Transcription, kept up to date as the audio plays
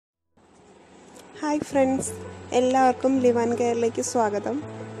Hi friends, എല്ലാവർക്കും ലിവാൻ കെയറിലേക്ക് സ്വാഗതം.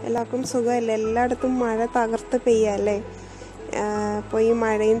 എല്ലാവർക്കും സുഖമല്ലേ? എല്ലായിടത്തും മഴ തകർത്ത് പെയ്യല്ലേ. അപ്പോൾ ഈ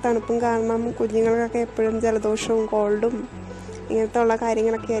മഴയും തണുപ്പും കാരണം കുഞ്ഞുങ്ങൾക്കൊക്കെ എപ്പോഴും ജലദോഷവും കോൾഡും ഇങ്ങനത്തെ ഉള്ള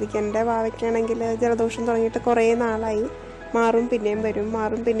കാര്യങ്ങളൊക്കെ ആയിരിക്കും. എൻ്റെ വാവയ്ക്കാണെങ്കിൽ ജലദോഷം തുടങ്ങിയിട്ട് കുറേ നാളായി. മാറും പിന്നെയും വരും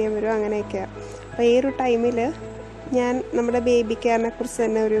അങ്ങനെയൊക്കെയാണ്. അപ്പോൾ ഈ ഒരു ടൈമിൽ ഞാൻ നമ്മുടെ ബേബി കെയറിനെ കുറിച്ച്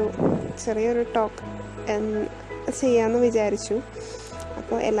തന്നെ ഒരു ചെറിയൊരു ടോക്ക് ചെയ്യാമെന്ന് വിചാരിച്ചു.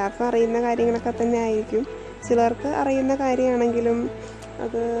 അപ്പോൾ എല്ലാവർക്കും അറിയുന്ന കാര്യങ്ങളൊക്കെ തന്നെ ആയിരിക്കും. ചിലർക്ക് അറിയുന്ന കാര്യമാണെങ്കിലും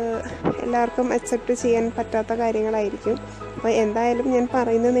അത് എല്ലാവർക്കും അക്സെപ്റ്റ് ചെയ്യാൻ പറ്റാത്ത കാര്യങ്ങളായിരിക്കും. അപ്പോൾ എന്തായാലും ഞാൻ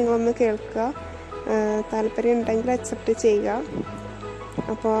പറയുന്നത് നിങ്ങളൊന്ന് കേൾക്കുക. താല്പര്യം ഉണ്ടെങ്കിൽ അക്സെപ്റ്റ് ചെയ്യുക.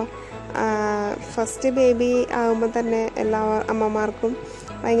 അപ്പോൾ ഫസ്റ്റ് ബേബി ആകുമ്പോൾ തന്നെ എല്ലാ അമ്മമാർക്കും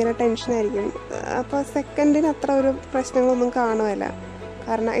ഭയങ്കര ടെൻഷനായിരിക്കും. അപ്പോൾ സെക്കൻഡിന് അത്ര ഒരു പ്രശ്നങ്ങളൊന്നും കാണുമല്ല,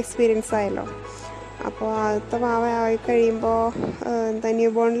 കാരണം എക്സ്പീരിയൻസ് ആയല്ലോ. അപ്പോൾ ആദ്യത്തെ വാവ ആയി കഴിയുമ്പോൾ ന്യൂ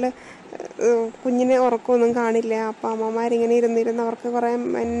ബോണിൽ കുഞ്ഞിന് ഉറക്കമൊന്നും കാണില്ല. അപ്പോൾ അമ്മമാരിങ്ങനെ ഇരുന്നിരുന്ന് അവർക്ക് കുറേ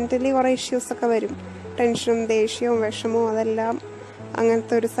മെൻ്റലി കുറേ ഇഷ്യൂസൊക്കെ വരും. ടെൻഷനും ദേഷ്യവും വിഷമവും അതെല്ലാം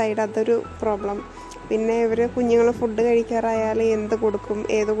അങ്ങനത്തെ ഒരു സൈഡ്, അതൊരു പ്രോബ്ലം. പിന്നെ ഇവർ കുഞ്ഞുങ്ങൾ ഫുഡ് കഴിക്കാറായാൽ എന്ത് കൊടുക്കും,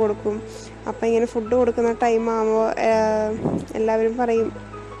 ഏത് കൊടുക്കും. അപ്പോൾ ഇങ്ങനെ ഫുഡ് കൊടുക്കുന്ന ടൈം ആകുമ്പോൾ എല്ലാവരും പറയും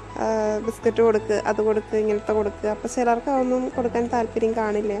ബിസ്ക്കറ്റ് കൊടുക്ക്, അത് കൊടുക്ക്, ഇങ്ങനത്തെ കൊടുക്കുക. അപ്പോൾ ചിലർക്ക് അതൊന്നും കൊടുക്കാൻ താല്പര്യം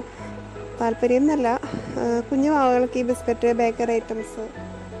കാണില്ല. താല്പര്യം എന്നല്ല, കുഞ്ഞു വാവകൾക്ക് ഈ ബിസ്ക്കറ്റ്, ബേക്കറി ഐറ്റംസ്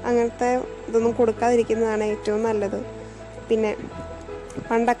അങ്ങനത്തെ ഇതൊന്നും കൊടുക്കാതിരിക്കുന്നതാണ് ഏറ്റവും നല്ലത്. പിന്നെ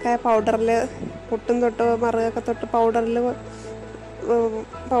പണ്ടൊക്കെ പൗഡറിൽ പൊട്ടും തൊട്ട് മറുകൊക്കെ തൊട്ട്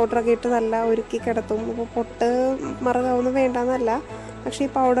പൗഡറൊക്കെ ഇട്ട് നല്ല ഒരുക്കി കിടത്തും. അപ്പോൾ പൊട്ട് മറുകൊന്നും വേണ്ടെന്നല്ല, പക്ഷേ ഈ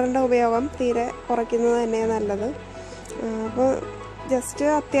പൗഡറിൻ്റെ ഉപയോഗം തീരെ കുറയ്ക്കുന്നത് തന്നെയാണ് നല്ലത്. അപ്പോൾ ജസ്റ്റ്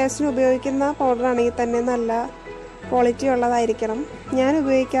അത്യാവശ്യം ഉപയോഗിക്കുന്ന പൗഡറാണെങ്കിൽ തന്നെ നല്ല ക്വാളിറ്റി ഉള്ളതായിരിക്കണം. ഞാൻ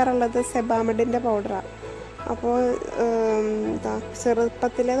ഉപയോഗിക്കാറുള്ളത് സെബാമെഡിൻ്റെ പൗഡറാണ്. അപ്പോൾ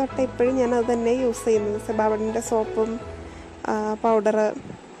ചെറുപ്പത്തിലെ തൊട്ട് ഇപ്പോഴും ഞാൻ അത് തന്നെ യൂസ് ചെയ്യുന്നത്. സെബാമെഡിൻ്റെ സോപ്പും പൗഡറ്,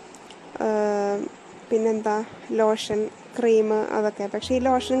 പിന്നെന്താ ലോഷൻ, ക്രീം, അതൊക്കെ. പക്ഷേ ഈ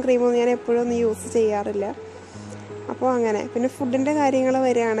ലോഷനും ക്രീമൊന്നും ഞാൻ എപ്പോഴും ഒന്നും യൂസ് ചെയ്യാറില്ല. അപ്പോൾ അങ്ങനെ. പിന്നെ ഫുഡിൻ്റെ കാര്യങ്ങൾ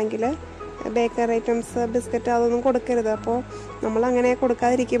വരികയാണെങ്കിൽ ബേക്കറി ഐറ്റംസ്, ബിസ്ക്കറ്റ് അതൊന്നും കൊടുക്കരുത്. അപ്പോൾ നമ്മളങ്ങനെ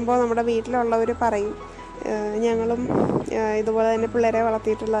കൊടുക്കാതിരിക്കുമ്പോൾ നമ്മുടെ വീട്ടിലുള്ളവർ പറയും ഞങ്ങളും ഇതുപോലെ തന്നെ പിള്ളേരെ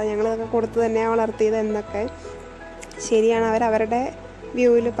വളർത്തിയിട്ടുള്ളത്, ഞങ്ങളിതൊക്കെ കൊടുത്ത് തന്നെയാണ് വളർത്തിയത് എന്നൊക്കെ. ശരിയാണ്, അവരവരുടെ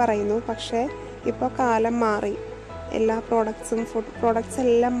വ്യൂവിൽ പറയുന്നു. പക്ഷേ ഇപ്പോൾ കാലം മാറി. എല്ലാ പ്രോഡക്ട്സും, ഫുഡ് പ്രോഡക്ട്സ്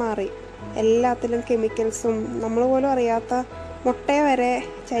എല്ലാം മാറി. എല്ലാത്തിലും കെമിക്കൽസും, നമ്മൾ പോലും അറിയാത്ത മുട്ടയെ വരെ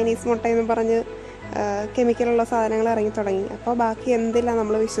ചൈനീസ് മുട്ടയെന്ന് പറഞ്ഞ് കെമിക്കലുള്ള സാധനങ്ങൾ ഇറങ്ങി തുടങ്ങി. അപ്പോൾ ബാക്കി എന്തിലാണ്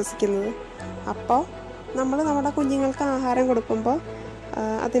നമ്മൾ വിശ്വസിക്കുന്നത്? അപ്പോൾ നമ്മൾ നമ്മുടെ കുഞ്ഞുങ്ങൾക്ക് ആഹാരം കൊടുക്കുമ്പോൾ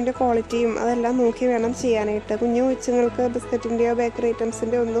അതിൻ്റെ ക്വാളിറ്റിയും അതെല്ലാം നോക്കി വേണം ചെയ്യാനായിട്ട്. കുഞ്ഞു കൊച്ചുങ്ങൾക്ക് ബിസ്ക്കറ്റിൻ്റെയോ ബേക്കറി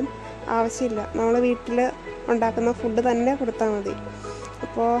ഐറ്റംസിൻ്റെയോ ഒന്നും ആവശ്യമില്ല. നമ്മൾ വീട്ടിൽ ഉണ്ടാക്കുന്ന ഫുഡ് തന്നെ കൊടുത്താൽ മതി.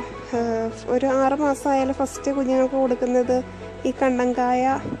 അപ്പോൾ ഒരു 6 മാസമായാലും ഫസ്റ്റ് കുഞ്ഞുങ്ങൾക്ക് കൊടുക്കുന്നത് ഈ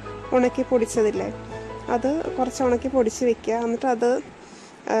കണ്ടങ്കായ ഉണക്കി പൊടിച്ചതില്ലേ, അത് കുറച്ച് ഉണക്കി പൊടിച്ച് വെക്കുക. എന്നിട്ട് അത്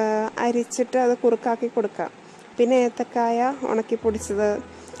അരിച്ചിട്ട് അത് കുറുക്കാക്കി കൊടുക്കുക. പിന്നെ ഏത്തക്കായ ഉണക്കി പൊടിച്ചത്,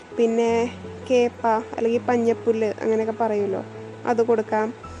 പിന്നെ കേപ്പ അല്ലെങ്കിൽ പഞ്ഞപ്പുല്ല് അങ്ങനെയൊക്കെ പറയുമല്ലോ, അത് കൊടുക്കാം.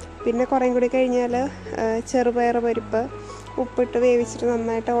 പിന്നെ കുറേ കൂടി കഴിഞ്ഞാൽ ചെറുപയർ പരിപ്പ് ഉപ്പിട്ട് വേവിച്ചിട്ട്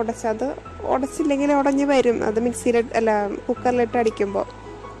നന്നായിട്ട് ഉടച്ചത്, ഉടച്ചില്ലെങ്കിൽ ഉടഞ്ഞ് വരും, അത് കുക്കറിലിട്ട് അടിക്കുമ്പോൾ.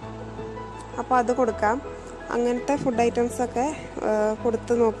 അപ്പോൾ അത് കൊടുക്കാം. അങ്ങനത്തെ ഫുഡ് ഐറ്റംസൊക്കെ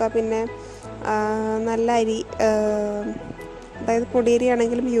കൊടുത്ത് നോക്കുക. പിന്നെ നല്ല അരി, അതായത് പൊടിയരി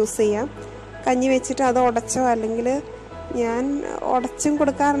ആണെങ്കിലും യൂസ് ചെയ്യാം. കഞ്ഞി വെച്ചിട്ട് അത് ഉടച്ചോ, അല്ലെങ്കിൽ ഞാൻ ഉടച്ചും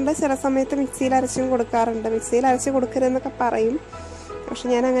കൊടുക്കാറുണ്ട്, ചില സമയത്ത് മിക്സിയിൽ അരച്ചും കൊടുക്കാറുണ്ട്. മിക്സിയിൽ അരച്ച് കൊടുക്കരുതെന്നൊക്കെ പറയും, പക്ഷെ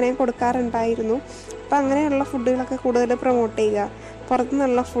ഞാൻ അങ്ങനെ കൊടുക്കാറുണ്ടായിരുന്നു. അപ്പം അങ്ങനെയുള്ള ഫുഡുകളൊക്കെ കൂടുതൽ പ്രൊമോട്ട് ചെയ്യുക.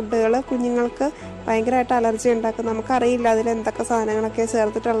 പുറത്തുനിന്നുള്ള ഫുഡുകൾ കുഞ്ഞുങ്ങൾക്ക് ഭയങ്കരമായിട്ട് അലർജി ഉണ്ടാക്കും. നമുക്കറിയില്ല അതിലെന്തൊക്കെ സാധനങ്ങളൊക്കെ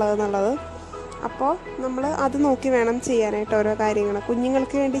ചേർത്തിട്ടുള്ളതെന്നുള്ളത്. അപ്പോൾ നമ്മൾ അത് നോക്കി വേണം ചെയ്യാനായിട്ട് ഓരോ കാര്യങ്ങൾ.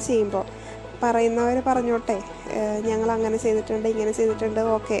 കുഞ്ഞുങ്ങൾക്ക് വേണ്ടി ചെയ്യുമ്പോൾ പറയുന്നവർ പറഞ്ഞോട്ടെ, ഞങ്ങൾ അങ്ങനെ ചെയ്തിട്ടുണ്ട്, ഇങ്ങനെ ചെയ്തിട്ടുണ്ട്,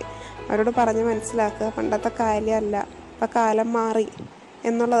 ഓക്കെ, അവരോട് പറഞ്ഞ് മനസ്സിലാക്കുക. പണ്ടത്തെ കാര്യമല്ല, ഇപ്പം കാലം മാറി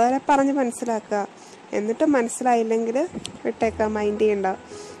എന്നുള്ളവരെ പറഞ്ഞ് മനസ്സിലാക്കുക. എന്നിട്ട് മനസ്സിലായില്ലെങ്കിൽ വിട്ടേക്കുക, മൈൻഡ് ചെയ്യണ്ട.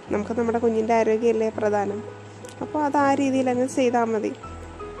 നമുക്ക് നമ്മുടെ കുഞ്ഞിൻ്റെ ആരോഗ്യമല്ലേ പ്രധാനം. അപ്പോൾ അത് ആ രീതിയിൽ അങ്ങ് ചെയ്താൽ മതി.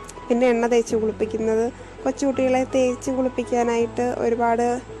 പിന്നെ എണ്ണ തേച്ച് കുളിപ്പിക്കുന്നത്, കൊച്ചുകുട്ടികളെ തേച്ച് കുളിപ്പിക്കാനായിട്ട് ഒരുപാട്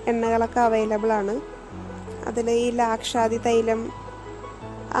എണ്ണകളൊക്കെ അവൈലബിൾ ആണ്. അതിൽ ഈ ലാക്ഷാദി തൈലം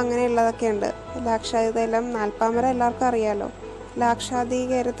അങ്ങനെയുള്ളതൊക്കെ ഉണ്ട്. ലാക്ഷാദി തൈലം, നാൽപ്പാമര എല്ലാവർക്കും അറിയാമല്ലോ. ലാക്ഷാദി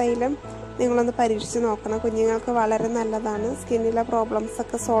കേര തൈലം നിങ്ങളൊന്ന് പരീക്ഷിച്ച് നോക്കണം. കുഞ്ഞുങ്ങൾക്ക് വളരെ നല്ലതാണ്. സ്കിന്നിലെ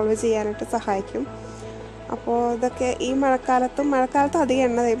പ്രോബ്ലംസൊക്കെ സോൾവ് ചെയ്യാനായിട്ട് സഹായിക്കും. അപ്പോൾ ഇതൊക്കെ ഈ മഴക്കാലത്ത് അധികം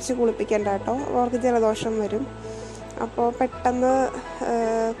എണ്ണ തേപ്പിച്ച് കുളിപ്പിക്കേണ്ട കേട്ടോ, അവർക്ക് ജലദോഷം വരും. അപ്പോൾ പെട്ടെന്ന്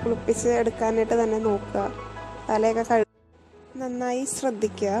കുളിപ്പിച്ച് എടുക്കാനായിട്ട് തന്നെ നോക്കുക. തലയൊക്കെ നന്നായി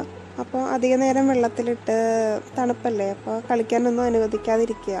ശ്രദ്ധിക്കുക. അപ്പോൾ അധിക നേരം വെള്ളത്തിലിട്ട് തണുപ്പല്ലേ, അപ്പോൾ കളിക്കാനൊന്നും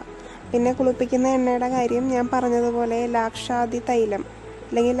അനുവദിക്കാതിരിക്കുക. പിന്നെ കുളിപ്പിക്കുന്ന എണ്ണയുടെ കാര്യം ഞാൻ പറഞ്ഞതുപോലെ ലാക്ഷാദി തൈലം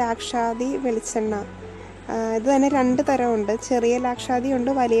അല്ലെങ്കിൽ ലാക്ഷാദി വെളിച്ചെണ്ണ, ഇത് തന്നെ 2 തരമുണ്ട്. ചെറിയ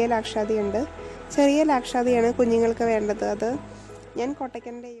ലാക്ഷാദിയുണ്ട്, വലിയ ലാക്ഷാദിയുണ്ട്. ചെറിയ ലാക്ഷാദിയാണ് കുഞ്ഞുങ്ങൾക്ക് വേണ്ടത്. അത് ഞാൻ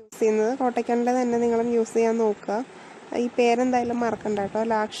കോട്ടയ്ക്കലിൻ്റെ യൂസ് ചെയ്യുന്നത്. കോട്ടയ്ക്കലിൻ്റെ തന്നെ നിങ്ങളും യൂസ് ചെയ്യാൻ നോക്കുക. ഈ പേരെന്തായാലും മറക്കണ്ട കേട്ടോ.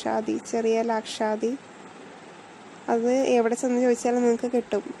 ലാക്ഷാദി, ചെറിയ ലാക്ഷാദി, അത് എവിടെ ചെന്ന് ചോദിച്ചാലും നിങ്ങൾക്ക്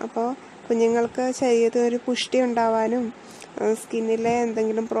കിട്ടും. അപ്പോൾ കുഞ്ഞുങ്ങൾക്ക് ശരീരത്തിൽ ഒരു പുഷ്ടി ഉണ്ടാവാനും സ്കിന്നിലെ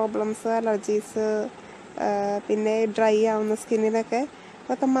എന്തെങ്കിലും പ്രോബ്ലംസ്, അലർജീസ്, പിന്നെ ഡ്രൈ ആവുന്ന സ്കിന്നിലൊക്കെ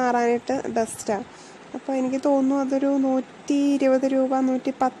അതൊക്കെ മാറാനായിട്ട് ബെസ്റ്റാണ്. അപ്പോൾ എനിക്ക് തോന്നുന്നു അതൊരു 120 രൂപ,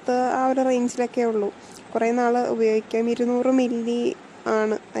 110 ആ ഒരു റേഞ്ചിലൊക്കെ ഉള്ളൂ. കുറേ നാൾ ഉപയോഗിക്കാം. 200 മില്ലി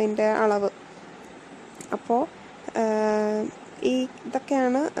ആണ് അതിൻ്റെ അളവ്. അപ്പോൾ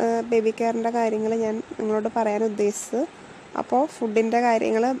ഇതൊക്കെയാണ് ബേബി കെയറിൻ്റെ കാര്യങ്ങൾ ഞാൻ നിങ്ങളോട് പറയാൻ ഉദ്ദേശിച്ചത്. അപ്പോൾ ഫുഡിൻ്റെ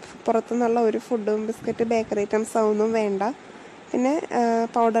കാര്യങ്ങൾ, പുറത്തുനിന്നുള്ള ഒരു ഫുഡും ബിസ്ക്കറ്റ്, ബേക്കറി ഐറ്റംസ് ഒന്നും വേണ്ട. പിന്നെ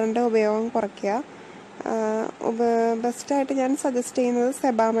പൗഡറിൻ്റെ ഉപയോഗം കുറയ്ക്കുക. ബെസ്റ്റായിട്ട് ഞാൻ സജസ്റ്റ് ചെയ്യുന്നത്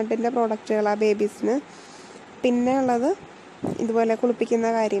സെബാമെഡിൻ്റെ പ്രോഡക്റ്റുകളാണ് ബേബീസിന്. പിന്നെ ഉള്ളത് ഇതുപോലെ കുളിപ്പിക്കുന്ന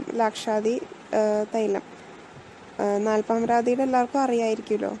കാര്യം, ലാക്ഷാദി തൈലം. നാൽപ്പാമരാതിയുടെ എല്ലാവർക്കും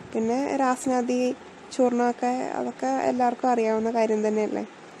അറിയാമായിരിക്കുമല്ലോ. പിന്നെ രാസ്നാദി ചൂർണ്ണമൊക്കെ, അതൊക്കെ എല്ലാവർക്കും അറിയാവുന്ന കാര്യം തന്നെയല്ലേ.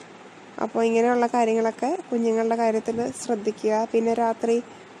 അപ്പോൾ ഇങ്ങനെയുള്ള കാര്യങ്ങളൊക്കെ കുഞ്ഞുങ്ങളുടെ കാര്യത്തിൽ ശ്രദ്ധിക്കുക. പിന്നെ രാത്രി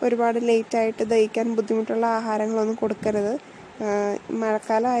ഒരുപാട് ലേറ്റായിട്ട് ദഹിക്കാൻ ബുദ്ധിമുട്ടുള്ള ആഹാരങ്ങളൊന്നും കൊടുക്കരുത്.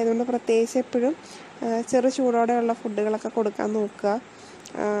 മഴക്കാലം ആയതുകൊണ്ട് പ്രത്യേകിച്ച് എപ്പോഴും ചെറു ചൂടോടെയുള്ള ഫുഡുകളൊക്കെ കൊടുക്കാൻ നോക്കുക.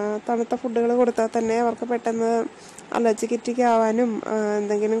 തണുത്ത ഫുഡുകൾ കൊടുത്താൽ തന്നെ അവർക്ക് പെട്ടെന്ന് അലർജിക്കിറ്റിക് ആവാനും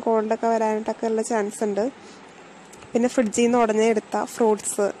എന്തെങ്കിലും കോൾഡൊക്കെ വരാനായിട്ടൊക്കെ ഉള്ള ചാൻസ് ഉണ്ട്. പിന്നെ ഫ്രിഡ്ജിൽ നിന്ന് ഉടനെ എടുത്ത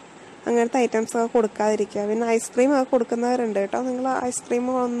ഫ്രൂട്ട്സ്, അങ്ങനത്തെ ഐറ്റംസൊക്കെ കൊടുക്കാതിരിക്കുക. പിന്നെ ഐസ്ക്രീം ഒക്കെ കൊടുക്കുന്നവരുണ്ട് കേട്ടോ. നിങ്ങൾ ഐസ്ക്രീം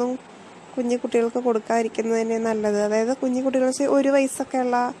ഒന്നും കുഞ്ഞു കുട്ടികൾക്ക് കൊടുക്കാതിരിക്കുന്നത് തന്നെ നല്ലത്. അതായത് കുഞ്ഞു കുട്ടികൾ 1 വയസ്സൊക്കെ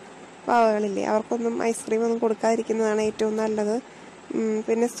ഉള്ള പാവകളില്ലേ, അവർക്കൊന്നും ഐസ്ക്രീം ഒന്നും കൊടുക്കാതിരിക്കുന്നതാണ് ഏറ്റവും നല്ലത്.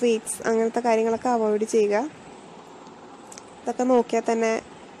 പിന്നെ സ്വീറ്റ്സ്, അങ്ങനത്തെ കാര്യങ്ങളൊക്കെ അവോയ്ഡ് ചെയ്യുക. ഇതൊക്കെ നോക്കിയാൽ തന്നെ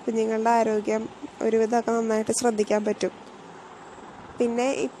കുഞ്ഞുങ്ങളുടെ ആരോഗ്യം ഒരുവിധമൊക്കെ നന്നായിട്ട് ശ്രദ്ധിക്കാൻ പറ്റും. പിന്നെ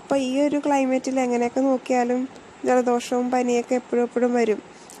ഇപ്പോൾ ഈ ഒരു ക്ലൈമറ്റിൽ എങ്ങനെയൊക്കെ നോക്കിയാലും ജലദോഷവും പനിയൊക്കെ എപ്പോഴും വരും.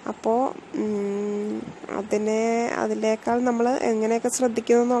 അപ്പോൾ അതിനേക്കാൾ നമ്മൾ എങ്ങനെയൊക്കെ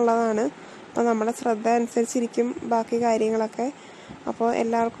ശ്രദ്ധിക്കുന്നു എന്നുള്ളതാണ്. അപ്പോൾ നമ്മുടെ ശ്രദ്ധ അനുസരിച്ചിരിക്കും ബാക്കി കാര്യങ്ങളൊക്കെ. അപ്പോൾ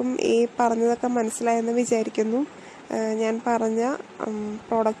എല്ലാവർക്കും ഈ പറഞ്ഞതൊക്കെ മനസ്സിലായെന്ന് വിചാരിക്കുന്നു. ഞാൻ പറഞ്ഞ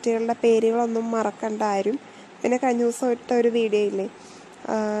പ്രോഡക്റ്റുകളുടെ പേരുകളൊന്നും മറക്കണ്ട ആരും. പിന്നെ കഴിഞ്ഞ ദിവസം ഒരു വീഡിയോ ഇല്ലേ,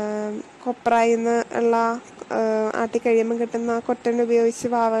 കൊപ്രായിൽ നിന്ന് ഉള്ള ആട്ടിക്കഴിയുമ്പം കിട്ടുന്ന കൊറ്റൻ ഉപയോഗിച്ച്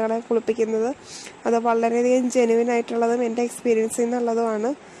വാവകളെ കുളിപ്പിക്കുന്നത്, അത് വളരെയധികം ജെനുവിനായിട്ടുള്ളതും എൻ്റെ എക്സ്പീരിയൻസിൽ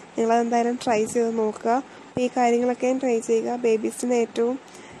നിന്നുള്ളതുമാണ്. നിങ്ങളതെന്തായാലും ട്രൈ ചെയ്ത് നോക്കുക. അപ്പോൾ ഈ കാര്യങ്ങളൊക്കെ ട്രൈ ചെയ്യുക. ബേബീസിന് ഏറ്റവും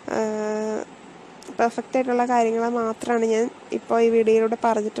പെർഫെക്റ്റ് ആയിട്ടുള്ള കാര്യങ്ങൾ മാത്രമാണ് ഞാൻ ഇപ്പോൾ ഈ വീഡിയോയിലൂടെ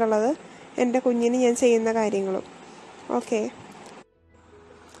പറഞ്ഞിട്ടുള്ളത്. എൻ്റെ കുഞ്ഞിന് ഞാൻ ചെയ്യുന്ന കാര്യങ്ങളും. ഓക്കെ,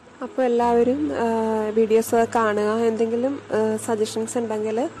 അപ്പോൾ എല്ലാവരും വീഡിയോസ് കാണുക. എന്തെങ്കിലും സജഷൻസ്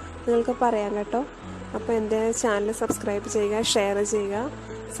ഉണ്ടെങ്കിൽ നിങ്ങൾക്ക് പറയാം കേട്ടോ. അപ്പോൾ എൻ്റെ ചാനൽ സബ്സ്ക്രൈബ് ചെയ്യുക, ഷെയർ ചെയ്യുക,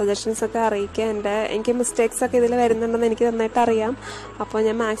 സജഷൻസൊക്കെ അറിയിക്കുക. എനിക്ക് മിസ്റ്റേക്സൊക്കെ ഇതിൽ വരുന്നുണ്ടെന്ന് എനിക്ക് നന്നായിട്ട് അറിയാം. അപ്പോൾ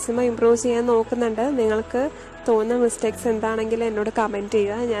ഞാൻ മാക്സിമം ഇമ്പ്രൂവ് ചെയ്യാൻ നോക്കുന്നുണ്ട്. നിങ്ങൾക്ക് തോന്നുന്ന മിസ്റ്റേക്സ് എന്താണെങ്കിലും എന്നോട് കമൻറ്റ്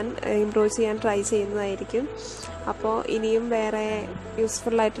ചെയ്യുക. ഞാൻ ഇമ്പ്രൂവ് ചെയ്യാൻ ട്രൈ ചെയ്യുന്നതായിരിക്കും. അപ്പോൾ ഇനിയും വേറെ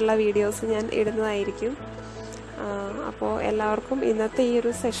യൂസ്ഫുള്ളായിട്ടുള്ള വീഡിയോസ് ഞാൻ ഇടുന്നതായിരിക്കും. അപ്പോൾ എല്ലാവർക്കും ഇന്നത്തെ ഈ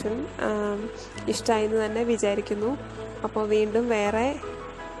ഒരു സെഷൻ ഇഷ്ടമായെന്ന് തന്നെ വിചാരിക്കുന്നു. അപ്പോൾ വീണ്ടും വേറെ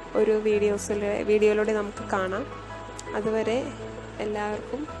ഒരു വീഡിയോയിലൂടെ നമുക്ക് കാണാം. അതുവരെ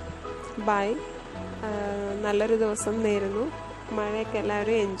എല്ലാവർക്കും ബൈ. നല്ലൊരു ദിവസം നേരുന്നു. മഴയൊക്കെ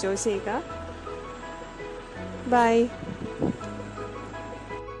എല്ലാവരും എൻജോയ് ചെയ്യുക. ബൈ.